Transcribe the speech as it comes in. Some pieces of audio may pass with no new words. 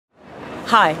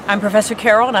Hi, I'm Professor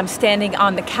Carol and I'm standing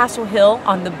on the castle hill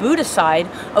on the Buda side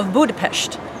of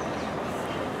Budapest.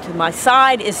 To my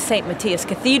side is St. Matthias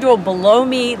Cathedral, below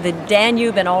me the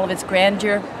Danube and all of its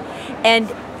grandeur.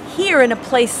 And here in a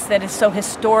place that is so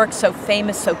historic, so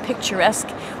famous, so picturesque,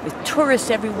 with tourists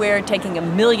everywhere taking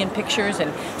 1 million pictures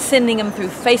and sending them through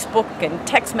Facebook and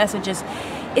text messages,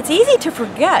 it's easy to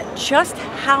forget just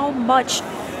how much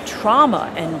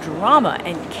trauma and drama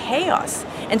and chaos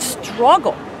and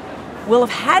struggle will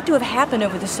have had to have happened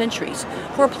over the centuries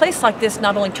for a place like this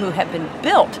not only to have been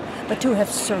built, but to have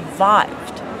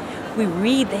survived. We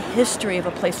read the history of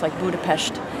a place like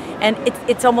Budapest, and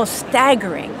it's almost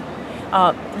staggering.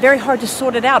 Very hard to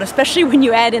sort it out, especially when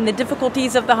you add in the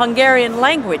difficulties of the Hungarian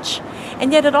language.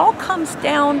 And yet it all comes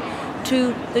down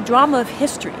to the drama of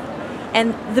history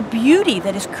and the beauty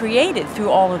that is created through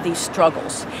all of these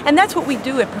struggles. And that's what we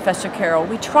do at Professor Carol.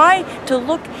 We try to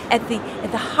look at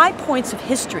the high points of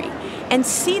history and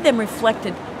see them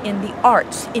reflected in the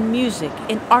arts, in music,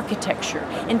 in architecture,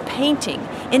 in painting,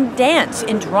 in dance,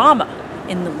 in drama,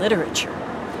 in the literature.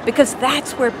 Because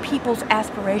that's where people's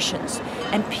aspirations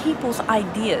and people's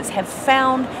ideas have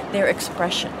found their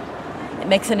expression. It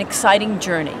makes an exciting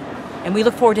journey, and we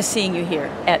look forward to seeing you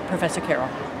here at Professor Carol.